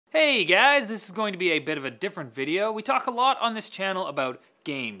Hey guys, this is going to be a bit of a different video. We talk a lot on this channel about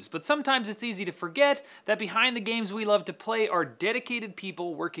games, but sometimes it's easy to forget that behind the games we love to play are dedicated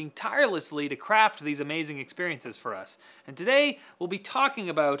people working tirelessly to craft these amazing experiences for us. And today, we'll be talking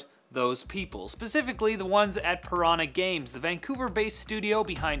about those people, specifically the ones at Piranha Games, the Vancouver-based studio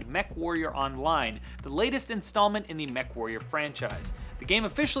behind MechWarrior Online, the latest installment in the MechWarrior franchise. The game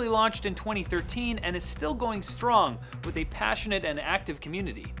officially launched in 2013 and is still going strong with a passionate and active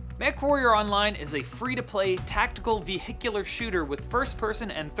community. MechWarrior Online is a free-to-play tactical vehicular shooter with first-person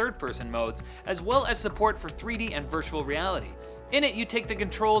and third-person modes, as well as support for 3D and virtual reality. In it, you take the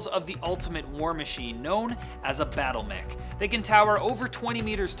controls of the ultimate war machine, known as a battle mech. They can tower over 20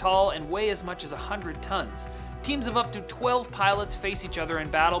 meters tall and weigh as much as 100 tons. Teams of up to 12 pilots face each other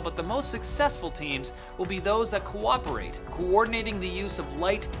in battle, but the most successful teams will be those that cooperate, coordinating the use of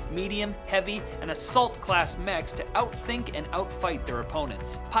light, medium, heavy, and assault-class mechs to outthink and outfight their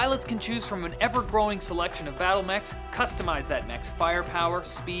opponents. Pilots can choose from an ever-growing selection of battle mechs, customize that mech's firepower,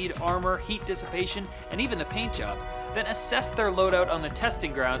 speed, armor, heat dissipation, and even the paint job, then assess their loadout on the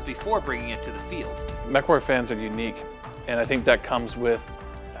testing grounds before bringing it to the field. MechWarrior fans are unique, and I think that comes with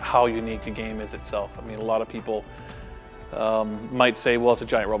how unique the game is itself. I mean, a lot of people might say, well, it's a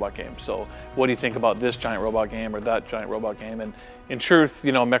giant robot game, so what do you think about this giant robot game or that giant robot game? And in truth,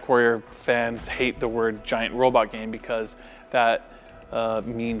 you know, MechWarrior fans hate the word giant robot game because that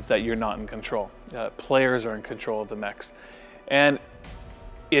means that you're not in control. Players are in control of the mechs. And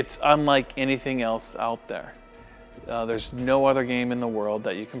it's unlike anything else out there. There's no other game in the world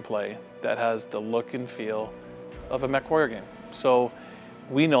that you can play that has the look and feel of a MechWarrior game. So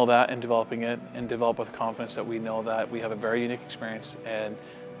we know that in developing it, and develop with confidence that we know that we have a very unique experience and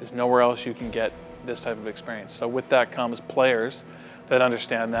there's nowhere else you can get this type of experience. So with that comes players that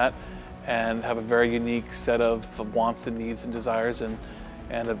understand that and have a very unique set of wants and needs and desires and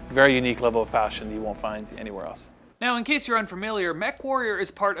a very unique level of passion that you won't find anywhere else. Now, in case you're unfamiliar, MechWarrior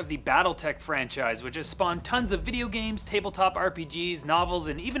is part of the BattleTech franchise, which has spawned tons of video games, tabletop RPGs, novels,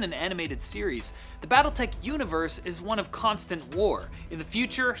 and even an animated series. The BattleTech universe is one of constant war. In the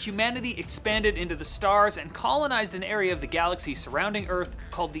future, humanity expanded into the stars and colonized an area of the galaxy surrounding Earth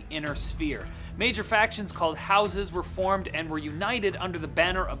called the Inner Sphere. Major factions called Houses were formed and were united under the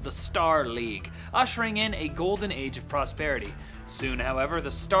banner of the Star League, ushering in a golden age of prosperity. Soon, however,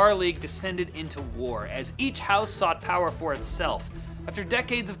 the Star League descended into war as each house sought power for itself. After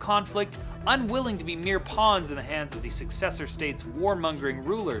decades of conflict, unwilling to be mere pawns in the hands of the successor state's warmongering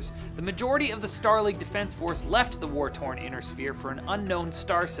rulers, the majority of the Star League Defense Force left the war-torn Inner Sphere for an unknown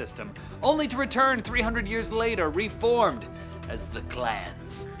star system, only to return 300 years later reformed as the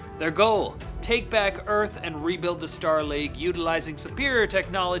Clans. Their goal, take back Earth and rebuild the Star League utilizing superior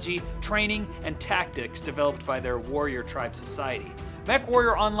technology, training, and tactics developed by their warrior tribe society.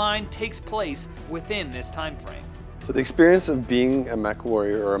 MechWarrior Online takes place within this time frame. So the experience of being a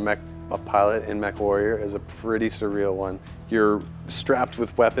MechWarrior or a pilot in MechWarrior is a pretty surreal one. You're strapped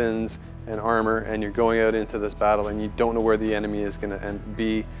with weapons and armor and you're going out into this battle and you don't know where the enemy is going to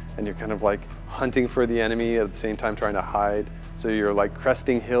be, and you're kind of like hunting for the enemy at the same time trying to hide. So you're like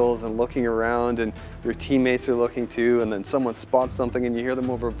cresting hills and looking around, and your teammates are looking too, and then someone spots something and you hear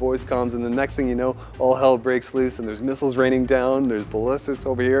them over voice comms, and the next thing you know, all hell breaks loose and there's missiles raining down, there's ballistics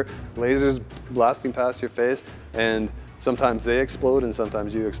over here, lasers blasting past your face, and sometimes they explode and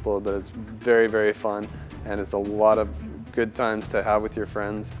sometimes you explode, but it's very, very fun, and it's a lot of good times to have with your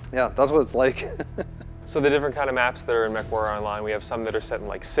friends. Yeah, that's what it's like. So the different kind of maps that are in MechWarrior Online, we have some that are set in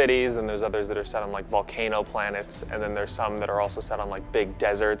like cities, and there's others that are set on like volcano planets, and then there's some that are also set on like big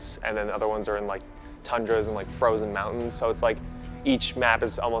deserts, and then other ones are in like tundras and like frozen mountains. So it's like each map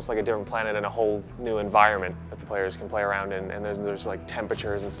is almost like a different planet and a whole new environment that the players can play around in, and there's like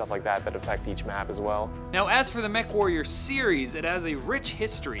temperatures and stuff like that that affect each map as well. Now, as for the MechWarrior series, it has a rich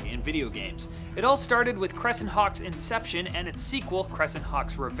history in video games. It all started with Crescent Hawk's inception and its sequel, Crescent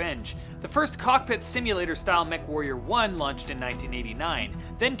Hawk's Revenge. The first cockpit simulator-style MechWarrior 1 launched in 1989.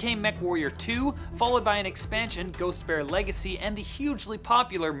 Then came MechWarrior 2, followed by an expansion, Ghost Bear Legacy, and the hugely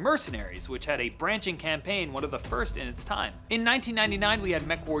popular Mercenaries, which had a branching campaign, one of the first in its time. In 1999, we had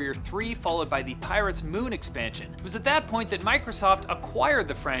MechWarrior 3, followed by the Pirates Moon expansion. It was at that point that Microsoft acquired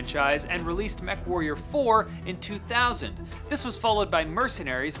the franchise and released MechWarrior 4 in 2000. This was followed by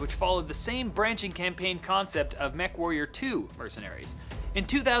Mercenaries, which followed the same branching campaign concept of MechWarrior 2 Mercenaries. In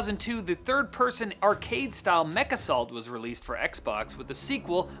 2002, the third-person arcade-style Mech Assault was released for Xbox, with the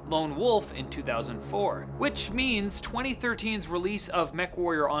sequel, Lone Wolf, in 2004. Which means 2013's release of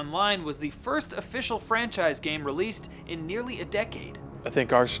MechWarrior Online was the first official franchise game released in nearly a decade. I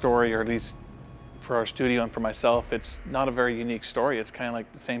think our story, or at least for our studio and for myself, it's not a very unique story. It's kind of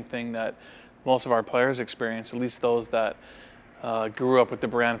like the same thing that most of our players experience, at least those that grew up with the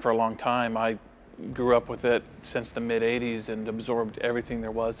brand for a long time. I grew up with it since the mid-'80s and absorbed everything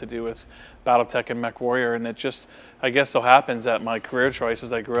there was to do with Battletech and MechWarrior, and it just, I guess so happens that my career choice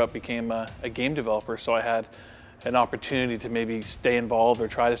as I grew up became a game developer, so I had an opportunity to maybe stay involved or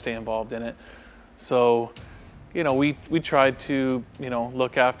try to stay involved in it. So, you know, we tried to, you know,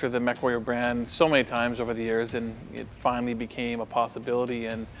 look after the MechWarrior brand so many times over the years, and it finally became a possibility,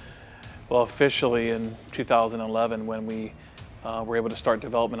 and well, officially in 2011 when we were able to start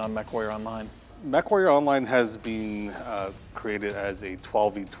development on MechWarrior Online. MechWarrior Online has been created as a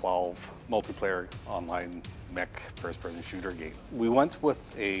 12v12 multiplayer online mech first-person shooter game. We went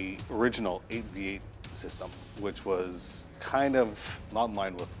with a original 8v8 system, which was kind of not in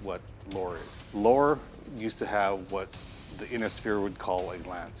line with what lore is. Lore used to have what the Inner Sphere would call a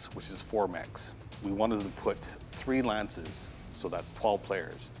lance, which is 4 mechs. We wanted to put 3 lances, so that's 12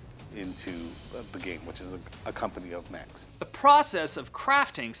 players, into the game, which is a company of mechs. The process of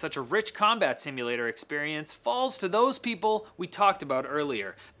crafting such a rich combat simulator experience falls to those people we talked about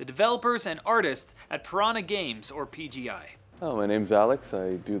earlier, the developers and artists at Piranha Games, or PGI. Oh, my name's Alex.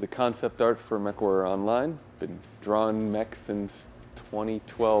 I do the concept art for MechWarrior Online. Been drawing mechs since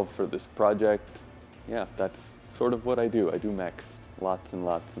 2012 for this project. Yeah, that's sort of what I do. I do mechs. Lots and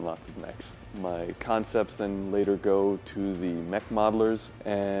lots and lots of mechs. My concepts then later go to the mech modelers,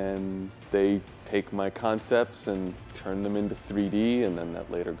 and they take my concepts and turn them into 3D, and then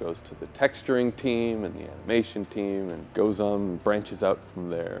that later goes to the texturing team and the animation team, and goes on and branches out from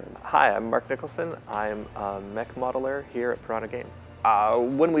there. Hi, I'm Mark Nicholson. I'm a mech modeler here at Piranha Games.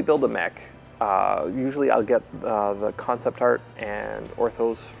 When we build a mech, usually I'll get the concept art and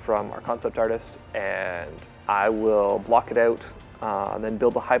orthos from our concept artist, and I will block it out, and then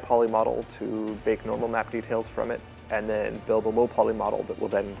build a high poly model to bake normal map details from it, and then build a low poly model that will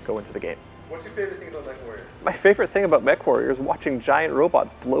then go into the game. What's your favorite thing about MechWarrior? My favorite thing about MechWarrior is watching giant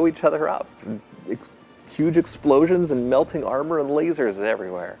robots blow each other up. Huge explosions and melting armor and lasers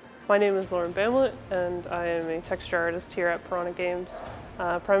everywhere. My name is Lauren Bamlett, and I am a texture artist here at Piranha Games.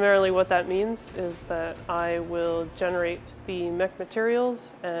 Primarily what that means is that I will generate the mech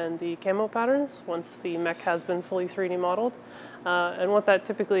materials and the camo patterns once the mech has been fully 3D modeled. And what that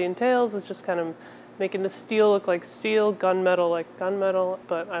typically entails is just kind of making the steel look like steel, gunmetal like gunmetal,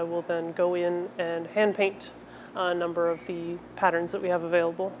 but I will then go in and hand paint a number of the patterns that we have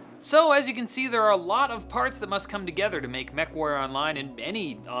available. So, as you can see, there are a lot of parts that must come together to make MechWarrior Online and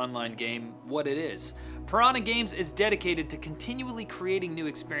any online game what it is. Piranha Games is dedicated to continually creating new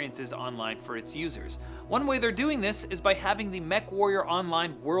experiences online for its users. One way they're doing this is by having the MechWarrior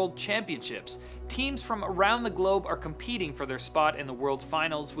Online World Championships. Teams from around the globe are competing for their spot in the World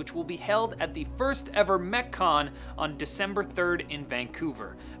Finals, which will be held at the first ever MechCon on December 3rd in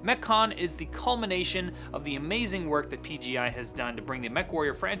Vancouver. MechCon is the culmination of the amazing work that PGI has done to bring the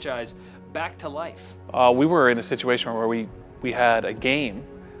MechWarrior franchise back to life. We were in a situation where we had a game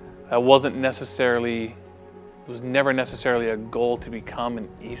that wasn't necessarily, it was never necessarily a goal to become an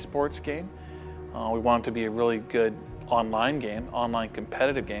esports game. We wanted to be a really good online game, online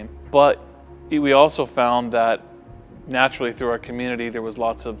competitive game. But we also found that naturally through our community there was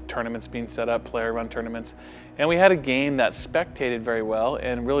lots of tournaments being set up, player-run tournaments, and we had a game that spectated very well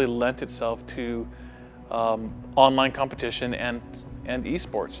and really lent itself to online competition and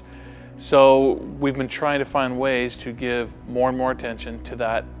esports. So we've been trying to find ways to give more and more attention to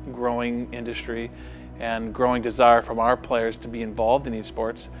that growing industry and growing desire from our players to be involved in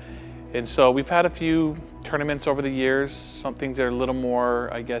esports. And so we've had a few tournaments over the years, some things that are a little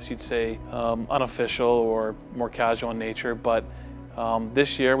more, I guess you'd say, unofficial or more casual in nature. But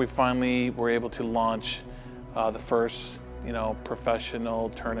this year we finally were able to launch the first, professional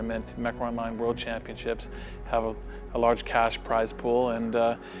tournament, MechWarrior Online World Championships, have a large cash prize pool,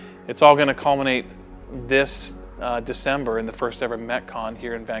 and it's all going to culminate this December in the first ever MechCon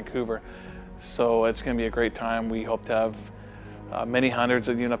here in Vancouver. So it's going to be a great time. We hope to have many hundreds,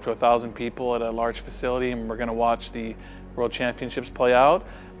 even up to 1,000 people at a large facility, and we're going to watch the World Championships play out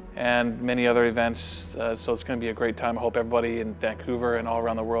and many other events. So it's going to be a great time. I hope everybody in Vancouver and all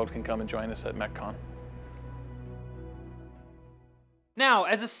around the world can come and join us at MechCon. Now,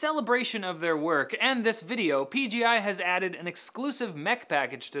 as a celebration of their work and this video, PGI has added an exclusive mech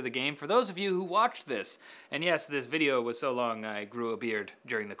package to the game for those of you who watched this. And yes, this video was so long I grew a beard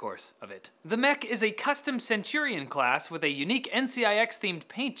during the course of it. The mech is a custom Centurion class with a unique NCIX-themed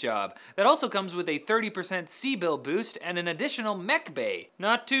paint job that also comes with a 30% C-bill boost and an additional mech bay.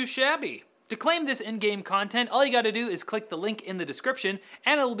 Not too shabby. To claim this in-game content, all you gotta do is click the link in the description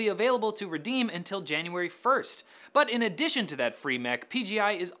and it'll be available to redeem until January 1st. But in addition to that free mech,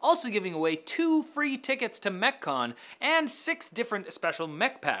 PGI is also giving away 2 free tickets to MechCon and 6 different special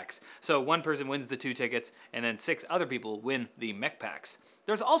mech packs. So one person wins the 2 tickets and then 6 other people win the mech packs.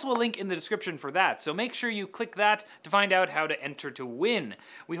 There's also a link in the description for that, so make sure you click that to find out how to enter to win.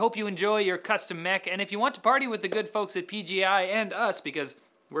 We hope you enjoy your custom mech, and if you want to party with the good folks at PGI and us, because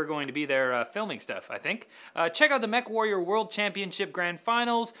we're going to be there filming stuff, I think. Check out the MechWarrior World Championship Grand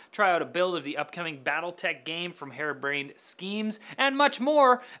Finals, try out a build of the upcoming BattleTech game from Harebrained Schemes, and much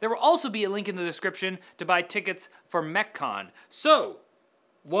more. There will also be a link in the description to buy tickets for MechCon. So,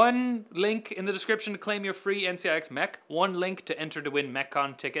 1 link in the description to claim your free NCIX mech, 1 link to enter to win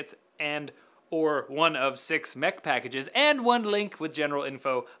MechCon tickets, and or 1 of 6 mech packages, and 1 link with general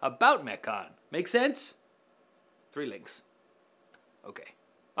info about MechCon. Make sense? 3 links. Okay.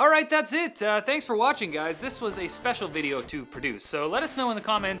 Alright, that's it. Thanks for watching, guys. This was a special video to produce, so let us know in the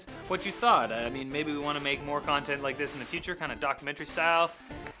comments what you thought. I mean, maybe we want to make more content like this in the future, kind of documentary style.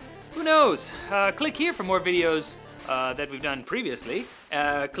 Who knows? Click here for more videos that we've done previously.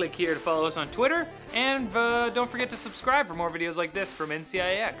 Click here to follow us on Twitter, and don't forget to subscribe for more videos like this from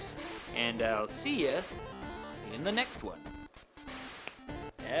NCIX. And I'll see you in the next one.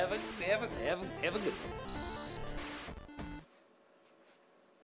 Have a good one.